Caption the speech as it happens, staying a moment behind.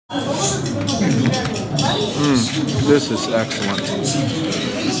This is excellent.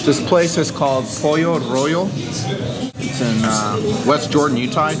 This place is called Pollo Royo. It's in West Jordan,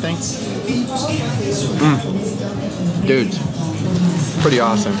 Utah, I think. Dude, pretty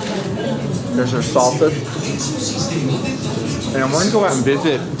awesome. There's their salsa. And I'm going to go out and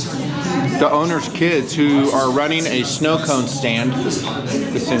visit the owner's kids who are running a snow cone stand. This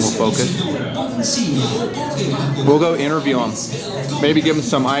thing will focus. We'll go interview them. Maybe give them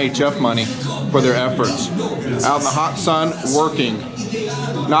some IHF money for their efforts. Out in the hot sun, working.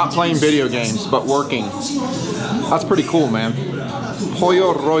 Not playing video games, but working. That's pretty cool, man.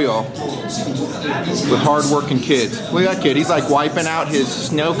 Pollo Royo. With hard-working kids. Look at that kid. He's like wiping out his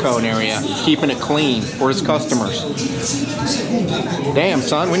snow cone area, keeping it clean for his customers. Damn,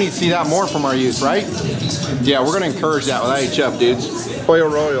 son. We need to see that more from our youth, right? Yeah, we're going to encourage that with IHF, dudes. Pollo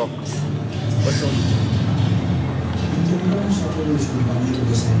Royo.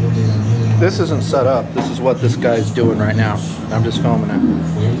 This isn't set up. This is what this guy's doing right now. I'm just filming it.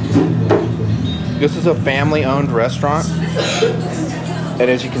 This is a family-owned restaurant. And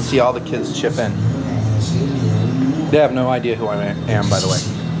as you can see, all the kids chip in. They have no idea who I am, by the way.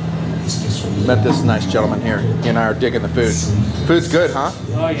 Met this nice gentleman here. He and I are digging the food. Food's good, huh?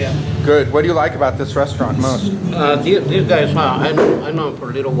 Oh, yeah. Good. What do you like about this restaurant most? These guys, I know them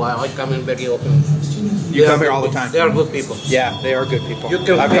for a little while. I come in very often. You come here all the time? They are good people. Yeah, they are good people.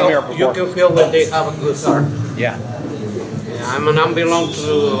 I've come here before. You can feel when they have a good heart. Yeah. I belong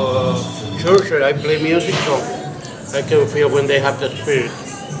to church. I play music, so I can feel when they have the spirit.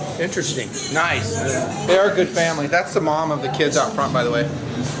 Interesting. Nice. They are a good family. That's the mom of the kids out front, by the way.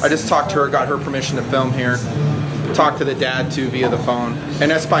 I just talked to her, got her permission to film here. Talked to the dad, too, via the phone. En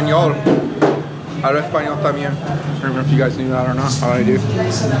español. Hablo español también. I don't know if you guys knew that or not. How I do.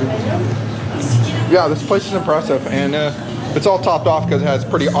 Yeah, this place is impressive. And it's all topped off because it has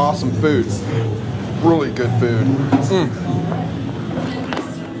pretty awesome food. Really good food.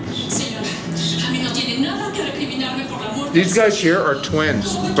 These guys here are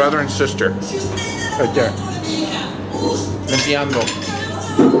twins, brother and sister. Right there. Entiendo.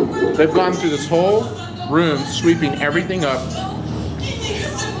 They've gone through this whole room, sweeping everything up,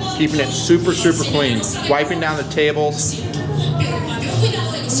 keeping it super, super clean, wiping down the tables.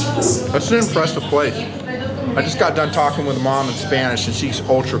 That's an impressive place. I just got done talking with mom in Spanish, and she's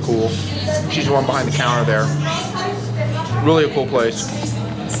ultra cool. She's the one behind the counter there. Really a cool place.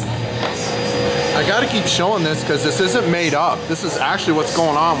 I gotta keep showing this because this isn't made up. This is actually what's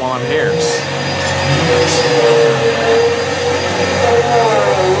going on while I'm here.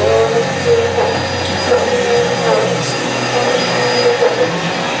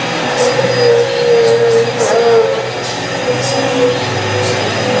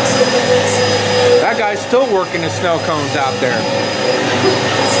 That guy's still working the snow cones out there.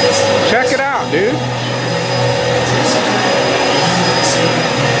 Check it out, dude.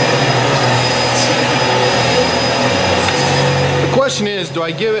 The question is, do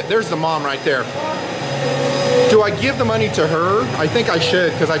I give it, there's the mom right there. Do I give the money to her? I think I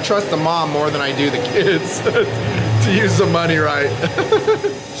should, because I trust the mom more than I do the kids to use the money right.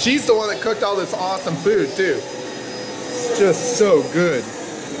 She's the one that cooked all this awesome food too. Just so good.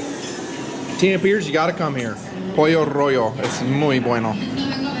 Tina Peters, you gotta come here. Pollo Royo, es muy bueno.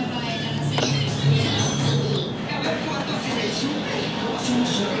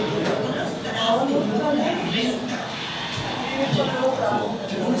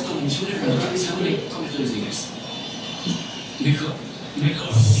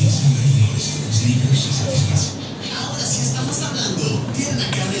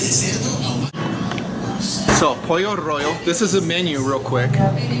 So, Pollo Royo, this is a menu real quick.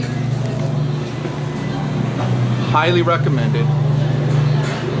 Highly recommended.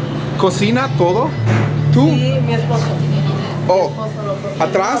 ¿Cocina todo? ¿Tú? Sí, mi esposo. Oh, mi esposo lo cocina.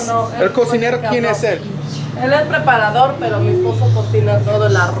 ¿atrás? No, ¿El cocinero quién es él? Él es preparador, pero mi esposo cocina todo,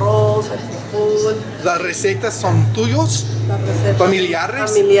 el arroz, el seafood. ¿Las recetas son tuyos? Las recetas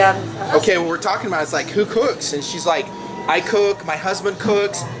 ¿Familiares? familiares. Okay, what we're talking about is like, who cooks? And she's like, I cook, my husband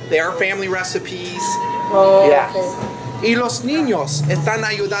cooks, they are family recipes. Oh, Yeah. okay. Y los niños están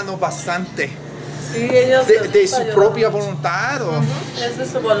ayudando bastante. Sí, ellos ¿De su propia voluntad? ¿O? Es de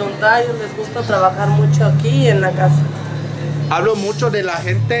su voluntad, ellos les gusta trabajar mucho aquí en la casa. Hablo mucho de la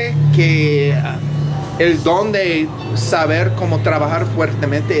gente que el don de saber cómo trabajar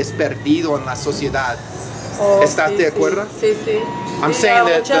fuertemente es perdido en la sociedad. Oh, ¿Estás sí, de acuerdo? Sí, sí. I'm Sí, saying a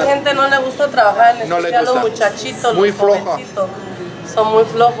that mucha gente no le gusta trabajar, en no le especial gusta. los muchachitos, Muy los floja. jovencitos. Son muy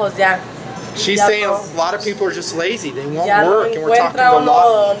flojos ya. She's Ya saying no. a lot of people are just lazy. They won't Ya no work, and we're talking to encuentra a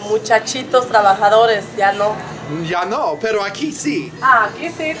lot. uno muchachitos trabajadores, ya no. Ya no, pero aquí sí. Ah, aquí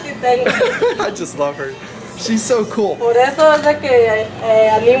sí tengo. I just love her. She's so cool. Por eso es de que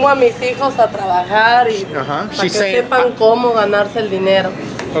animo a mis hijos a trabajar y para que sepan cómo ganarse el dinero.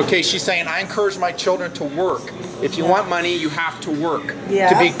 Okay, she's saying, I encourage my children to work. If you want money, you have to work. Yeah.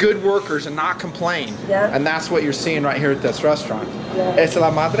 To be good workers and not complain. Yeah. And that's what you're seeing right here at this restaurant. Yeah. Es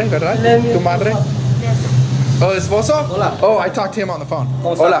la madre, ¿verdad? ¿Tu madre? Oh, esposo? Hola. Oh, I talked to him on the phone.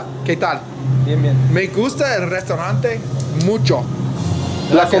 ¿Cómo está? Hola, ¿qué tal? Bien, bien. Me gusta el restaurante mucho.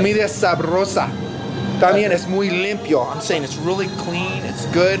 La comida es sabrosa. También es muy limpio. I'm saying it's really clean, it's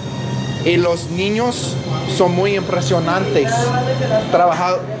good. Y los niños son muy impresionantes.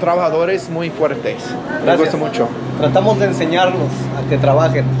 Trabajadores muy fuertes. Me gusta mucho. Tratamos de enseñarlos a que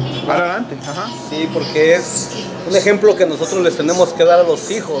trabajen. Adelante. Ajá. Sí, porque es un ejemplo que nosotros les tenemos que dar a los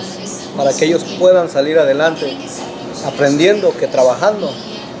hijos para que ellos puedan salir adelante, aprendiendo que trabajando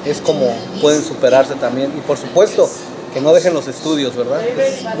es como pueden superarse también. Y por supuesto, que no dejen los estudios, ¿verdad?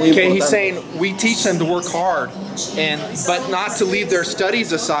 Es muy Okay, importante. he's saying we teach them to work hard, but not to leave their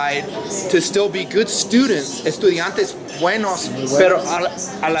studies aside, to still be good students, estudiantes buenos, pero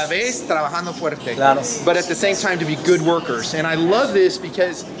a la vez trabajando fuerte. Claro. But at the same time to be good workers. And I love this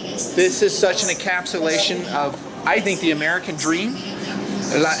because this is such an encapsulation of, I think, the American dream.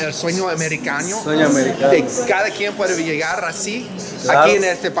 El sueño americano. Sueño americano. De cada quien puede llegar así, Claro. aquí en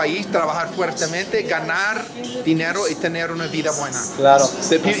este país, trabajar fuertemente, ganar dinero y tener una vida buena. Claro.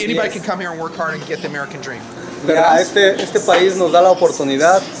 Anybody can come here and work hard and get the American dream. Ya, este país nos da la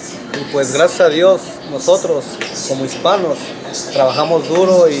oportunidad y pues gracias a Dios nosotros como hispanos trabajamos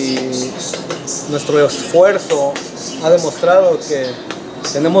duro y nuestro esfuerzo ha demostrado que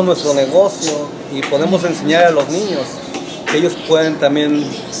tenemos nuestro negocio y podemos enseñar a los niños que ellos pueden también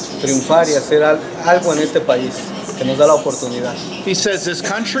triunfar y hacer algo en este país que nos da la oportunidad. He says this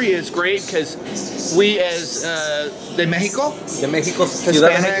country is great because we as de Mexico, Ciudad de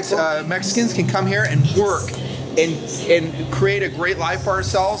Hispanics, México, Mexicans can come here and work and create a great life for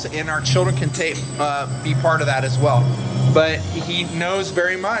ourselves, and our children can be part of that as well. But he knows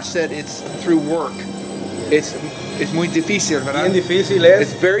very much that it's through work. It's muy difícil, ¿verdad? bien difícil es.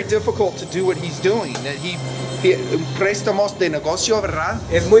 It's very difficult to do what he's doing. That he préstamos de negocio, ¿verdad?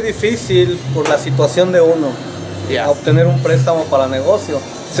 Es muy difícil por la situación de uno obtener un préstamo para negocio.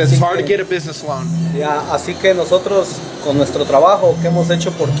 So it's hard to get a business loan. Así que nosotros con nuestro trabajo que hemos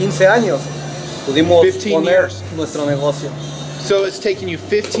hecho por 15 años pudimos 15 poner years. nuestro negocio. So it's taken you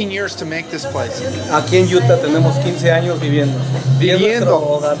 15 years to make this place. Aquí en Utah tenemos 15 años viviendo. Y es nuestro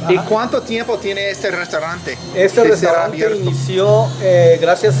hogar. ¿Y cuánto tiempo tiene este restaurante? Este restaurante inició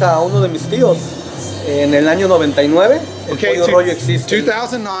gracias a uno de mis tíos en el año 99. El Pollo Royo existe.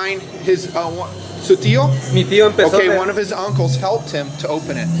 2009, su tío? Mi tío empezó. Okay, one of his uncles helped him to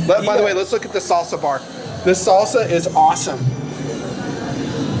open it. By the way, let's look at the salsa bar. This salsa is awesome.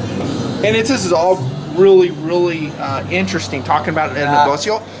 And this is all really interesting, talking about el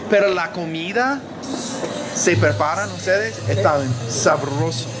negocio. Pero la comida se preparan ustedes, está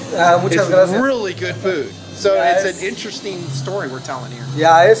sabroso. Muchas it's gracias. Really good food. So it's an interesting story we're telling here.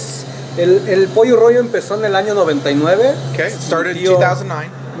 Ya es, el Pollo Royo empezó en el año 99. Okay, it started in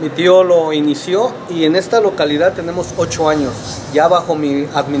 2009. Mi tío lo inició y en esta localidad tenemos 8 años ya bajo mi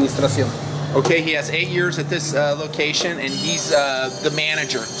administración. Okay, he has 8 years at this location and he's the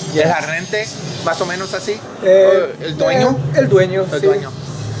manager. Yeah. ¿El gerente? Más o menos así? ¿El dueño? El dueño, El sí. dueño.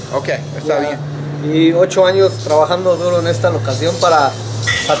 Ok, está bien. Y 8 años trabajando duro en esta locación para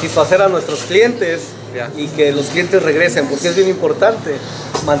satisfacer a nuestros clientes y que los clientes regresen, porque es bien importante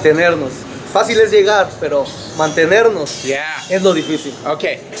mantenernos. Fácil es llegar, pero mantenernos es lo difícil.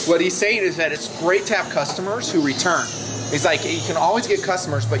 Okay, what he's saying is that it's great to have customers who return. He's like, you can always get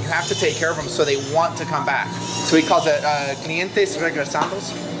customers, but you have to take care of them so they want to come back. So he calls it clientes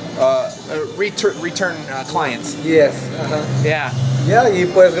regresados, return clients. Yes. Yeah. Ya, y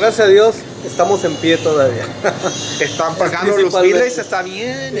pues gracias a Dios estamos en pie todavía. Están pagando los biles, está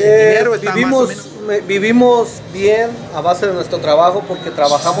bien, el dinero está más o menos. Vivimos bien a base de nuestro trabajo porque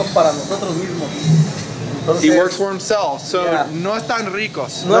trabajamos para nosotros mismos. Entonces, He works for himself, so no están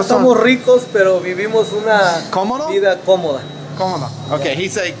ricos. No estamos ricos, pero vivimos una vida cómoda. Cómoda. Okay,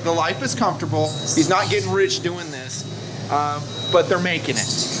 he's like, the life is comfortable. He's not getting rich doing this, but they're making it.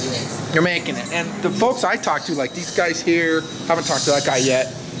 They're making it. And the folks I talk to, like these guys here, haven't talked to that guy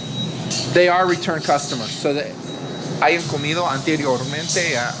yet, they are return customers. So they hayan comido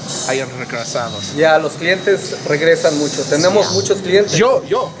anteriormente, hayan regresados. Ya, los clientes regresan mucho. Tenemos muchos clientes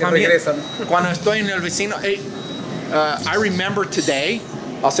que regresan. Cuando estoy en el vecino, I remember today,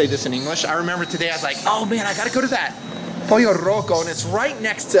 I'll say this in English, I remember today I was like, oh man, I gotta go to that Pollo Royo, and it's right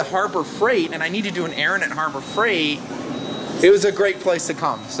next to Harbor Freight, and I need to do an errand at Harbor Freight. It was a great place to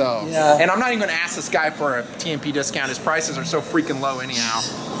come, so. Yeah. And I'm not even gonna ask this guy for a TMP discount. His prices are so freaking low anyhow.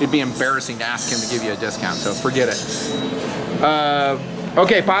 It'd be embarrassing to ask him to give you a discount, so forget it.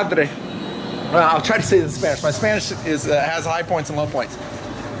 Okay, padre. Well, I'll try to say this in Spanish. My Spanish has high points and low points.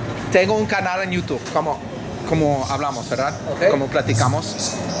 Tengo un canal en YouTube, como hablamos, ¿verdad? Okay. Como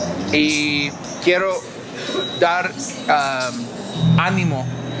platicamos. Y quiero dar ánimo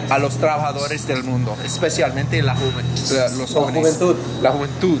a los trabajadores del mundo, especialmente los jóvenes, la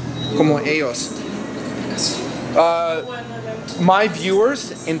juventud, como ellos. My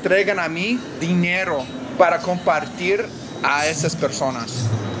viewers entregan a mí dinero para compartir a esas personas.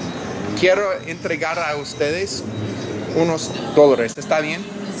 Quiero entregar a ustedes unos dólares, ¿está bien?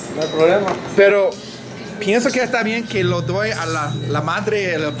 No hay problema. Pero pienso que está bien que lo doy a la madre y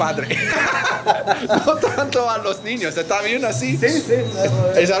el padre. No tanto a los niños. ¿Está bien así? Sí, sí.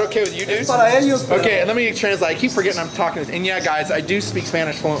 Is that okay with you, dude? Es para ellos. Okay, let me translate. I keep forgetting I'm talking this. And yeah, guys, I do speak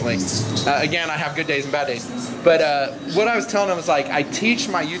Spanish fluently. Again, I have good days and bad days. But what I was telling them is like, I teach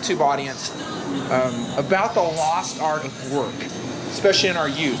my YouTube audience about the lost art of work, especially in our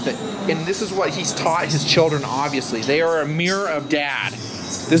youth. And this is what he's taught his children, obviously. They are a mirror of dad.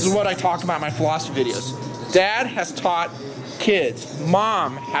 This is what I talk about in my philosophy videos. Dad has taught kids.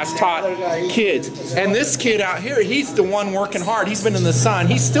 Mom has taught kids. And this kid out here, he's the one working hard. He's been in the sun.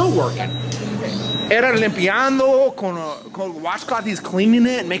 He's still working. Era limpiando, con washcloth, he's cleaning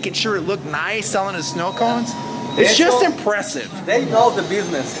it and making sure it looked nice, selling his snow cones. It's just impressive. They know the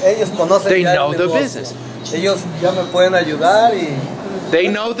business. Ellos conocen they know the business. Ellos ya me pueden ayudar y... They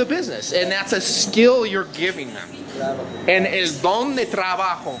know the business, and that's a skill you're giving them. And el don de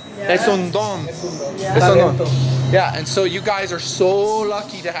trabajo es un don. Es un don. Yeah, and so you guys are so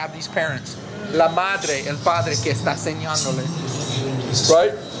lucky to have these parents. La madre, el padre que está enseñándole.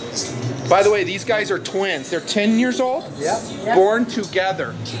 Right? By the way, these guys are twins. They're 10 years old, born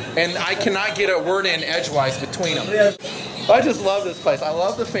together. And I cannot get a word in edgewise between them. I just love this place. I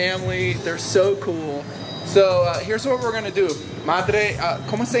love the family. They're so cool. So here's what we're gonna do. Madre,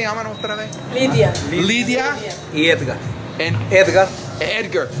 ¿cómo se llaman otra vez? Lidia. Lidia y Edgar. And Edgar.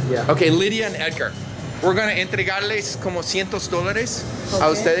 Edgar. Yeah. Okay, Lidia and Edgar. We're gonna entregarles como $100 a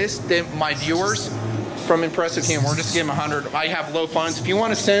ustedes, de my viewers, from Impressive Team. We're just giving them 100. I have low funds. If you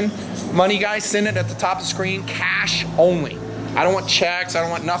want to send money, guys, send it at the top of the screen. Cash only. I don't want checks. I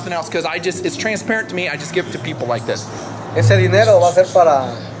don't want nothing else because it's transparent to me. I just give it to people like this. Ese dinero va a ser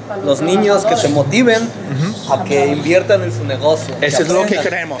para los niños que se motiven a que inviertan en su negocio. Eso es lo que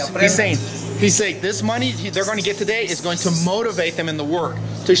queremos. He's saying this money they're going to get today is going to motivate them in the work,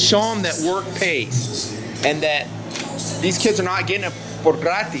 to show them that work pays, and that these kids are not getting it por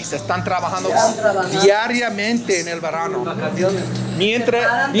gratis. Están trabajando diariamente en el verano.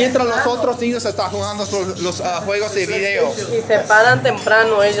 Mientras los otros niños están jugando los juegos de video. Y se paran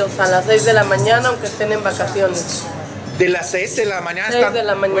temprano ellos, a las 6 de la mañana, aunque estén en vacaciones. De las 6 de la mañana. 6 de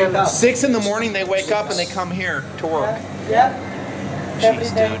la mañana. 6 in the morning they wake up and they come here to work. Yeah.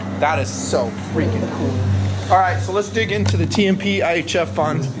 Jeez, dude, that is so freaking cool. All right, so let's dig into the TMP IHF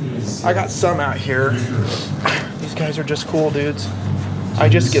fund. I got some out here. These guys are just cool dudes. I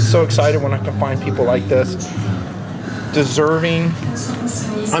just get so excited when I can find people like this. Deserving.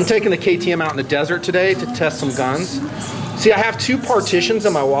 I'm taking the KTM out in the desert today to test some guns. See, I have 2 partitions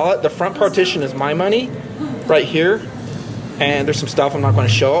in my wallet. The front partition is my money, right here. And there's some stuff I'm not going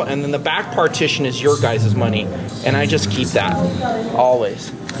to show. And then the back partition is your guys' money. And I just keep that,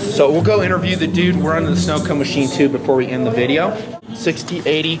 always. So we'll go interview the dude. We're under the snow cone machine too before we end the video. 60,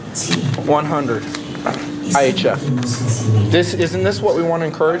 80, 100. IHF. Isn't this what we want to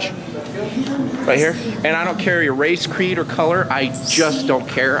encourage? Right here. And I don't care your race, creed, or color. I just don't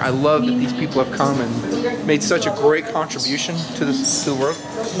care. I love that these people have come and made such a great contribution to the world.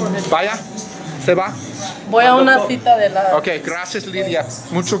 Vaya. ¿Se va? Voy a una cita de la... Ok, gracias Lidia.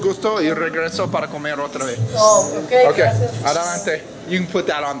 Mucho gusto y regreso para comer otra vez. Oh, ok, gracias. Adelante. You can put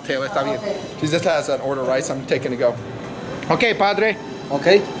that on the tail, está bien. She just has an order rice, I'm taking to go. Ok, padre.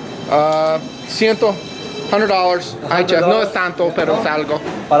 Ok. $100. IHF. No es tanto, pero es algo.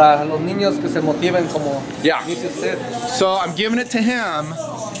 Para los niños que se motiven como dice usted. So I'm giving it to him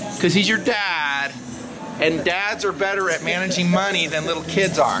because he's your dad. And dads are better at managing money than little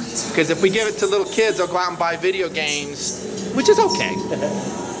kids are. Because if we give it to little kids, they'll go out and buy video games, which is okay.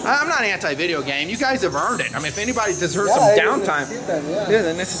 I'm not anti-video game. You guys have earned it. I mean, if anybody deserves some downtime,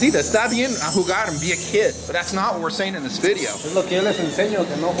 necesita. Está bien a jugar and be a kid. But that's not what we're saying in this video. Es lo que yo les enseño,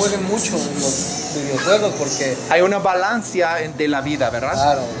 que no jueguen mucho en los videojuegos porque hay una balanza de la vida, ¿verdad?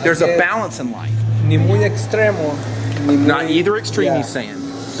 Claro. There's a balance in life. Ni muy extremo, Not either extreme, he's saying.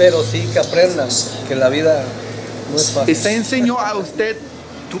 Pero sí que aprendan que la vida no es fácil. ¿Se enseñó a usted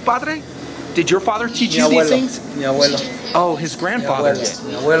tu padre? Did your father teach you these things? Mi abuelo. Oh, his grandfather did.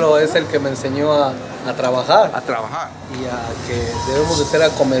 Mi abuelo es el que me enseñó a trabajar. A trabajar. Y a que debemos de ser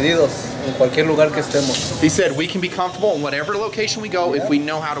acomedidos en cualquier lugar que estemos. He said we can be comfortable in whatever location we go if we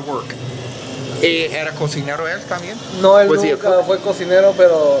know how to work. ¿Era cocinero él también? No, él nunca fue cocinero,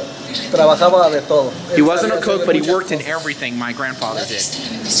 pero trabajaba de todo. He wasn't a cook, but he worked in everything my grandfather did.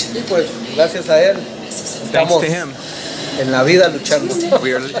 Y pues, gracias a él, thanks to him. En la vida luchando.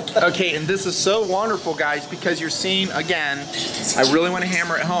 Okay, and this is so wonderful, guys, because you're seeing, again, I really want to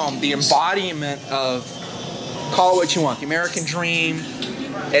hammer it home, the embodiment of, call it what you want, the American dream,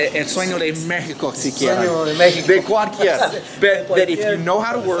 el sueño de México, si quieres. Sueño de México. De cualquiera. That if you know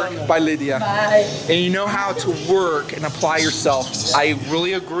how to work, by Lidia, and you know how to work and apply yourself, I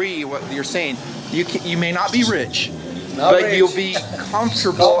really agree what you're saying. You may not be rich, but you'll be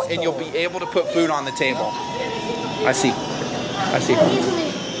comfortable and you'll be able to put food on the table. I see.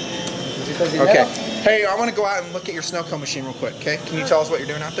 Okay. Hey, I want to go out and look at your snow cone machine real quick, okay? Can you tell us what you're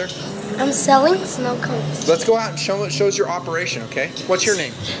doing out there? I'm selling snow cones. Let's go out and shows your operation, okay? What's your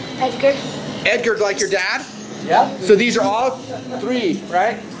name? Edgar. Edgar, like your dad? Yeah. So these are all 3,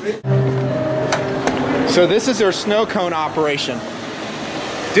 right? So this is their snow cone operation.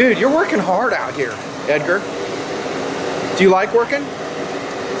 Dude, you're working hard out here, Edgar. Do you like working?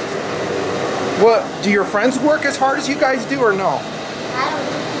 What, do your friends work as hard as you guys do or no? I don't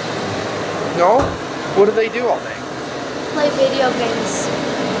No? know. What do they do all day? Play video games.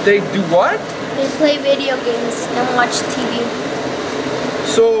 They do what? They play video games and watch TV.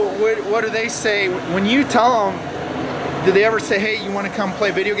 So what do they say when you tell them? Do they ever say, "Hey, you want to come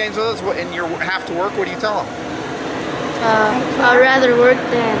play video games with us?" And you have to work. What do you tell them? I'd rather work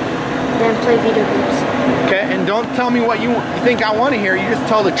than play video games. Okay, and don't tell me what you think I want to hear. You just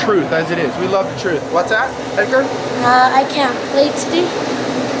tell the truth as it is. We love the truth. What's that, Edgar? I can't play today.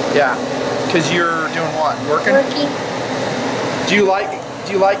 Yeah, because you're doing what? Working. Do you like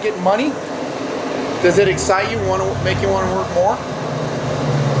getting money? Does it excite you? Make you want to work more?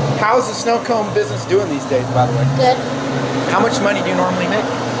 How's the snow cone business doing these days, by the way? Good. How much money do you normally make?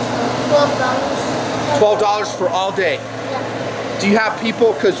 $12. $12 for all day. Yeah. Do you have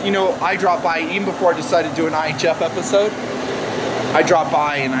people, because you know, I dropped by, even before I decided to do an IHF episode, I dropped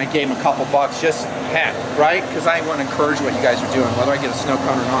by and I gave them a couple bucks, just heck, right? Because I want to encourage what you guys are doing, whether I get a snow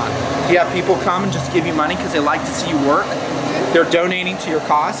cone or not. Do you have people come and just give you money because they like to see you work? They're donating to your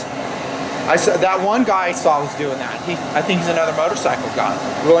cause? I saw, that one guy I saw was doing that. I think he's another motorcycle guy.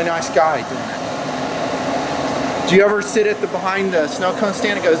 Really nice guy doing that. Do you ever sit behind the snow cone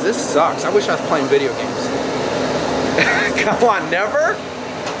stand and goes, "This sucks, I wish I was playing video games"? Come on, never?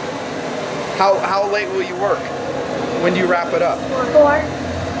 How late will you work? When do you wrap it up? 4.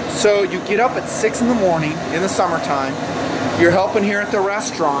 So you get up at 6 in the morning in the summertime, you're helping here at the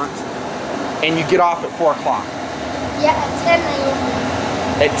restaurant, and you get off at 4 o'clock. Yeah, at 10 a.m.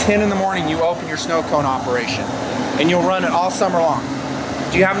 At 10 in the morning you open your snow cone operation, and you'll run it all summer long.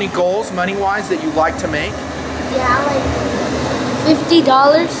 Do you have any goals, money-wise, that you'd like to make? Yeah, like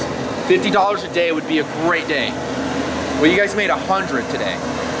 $50. $50 a day would be a great day. Well, you guys made $100 today.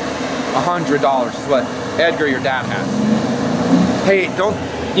 $100 is what Edgar, your dad, has. Hey, you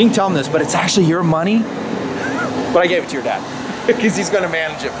can tell him this, but it's actually your money. But I gave it to your dad because he's going to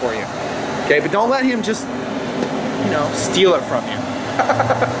manage it for you. Okay, but don't let him just, steal it from you. Okay,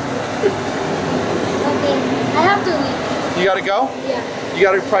 I have to leave. You got to go? Yeah. You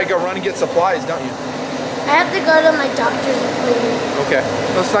got to probably go run and get supplies, don't you? I have to go to my doctor's appointment. Okay,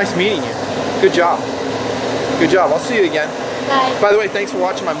 well, it's nice meeting you. Good job. Good job. I'll see you again. Bye. By the way, thanks for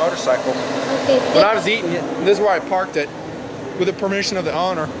watching my motorcycle. Okay. When I was eating it, this is where I parked it, with the permission of the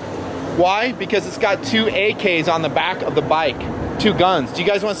owner. Why? Because it's got 2 AKs on the back of the bike. 2 guns. Do you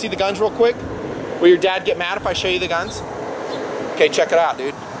guys want to see the guns real quick? Will your dad get mad if I show you the guns? Okay, check it out,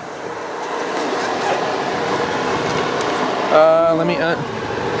 dude.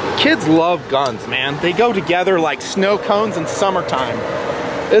 Kids love guns, man. They go together like snow cones in summertime.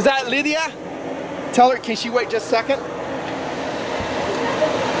 Is that Lidia? Tell her, can she wait just a second?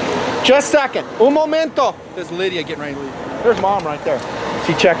 Just a second. Un momento. There's Lidia getting ready to leave. There's Mom right there.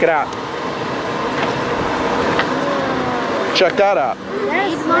 See, check it out. Check that out.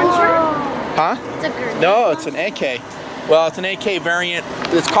 That's launcher? Huh? It's a grenade. No, it's an AK. Well, it's an AK variant.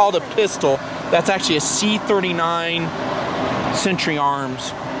 It's called a pistol. That's actually a C-39 Century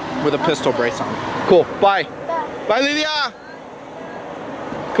Arms with a pistol brace on it. Cool. Bye. Bye, Lidia.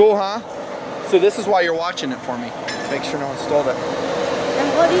 Cool, huh? So this is why you're watching it for me. Make sure no one stole it.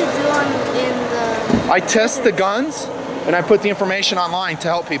 what do you do in the... I test the guns and I put the information online to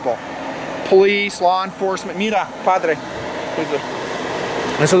help people. Police, law enforcement. Mira, padre.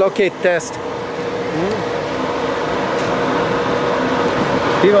 Eso es lo que test.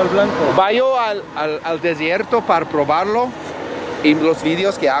 Tiro al blanco. Vayo al desierto para probarlo y los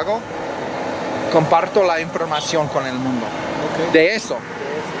vídeos que hago, comparto la información con el mundo. Okay.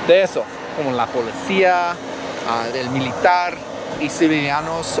 De eso, como la policía, del militar y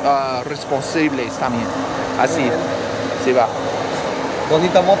civilianos responsables también. Así, sí va.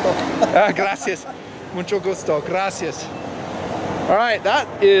 Bonita moto. Gracias. Mucho gusto. Gracias. All right, that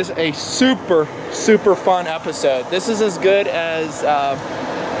is a super, super fun episode. This is as good as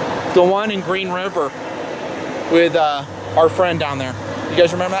the one in Green River with our friend down there. You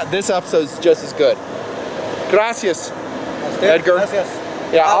guys remember that? This episode's just as good. Gracias, Edgar. Gracias.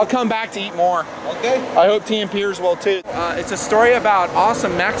 Yeah, I'll come back to eat more. Okay. I hope TMPers will too. It's a story about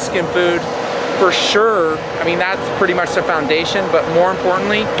awesome Mexican food for sure. I mean, that's pretty much the foundation, but more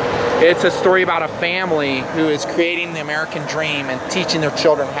importantly, it's a story about a family who is creating the American dream and teaching their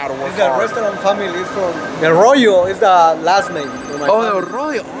children how to work The hard. restaurant family is from El Royo is the last name. Of my Oh, family. El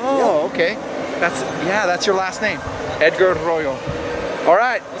Royo. Oh, okay. That's your last name. Edgar Royo. All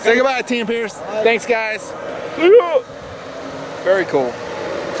right. Say goodbye, TMPers. Thanks, guys. Very cool.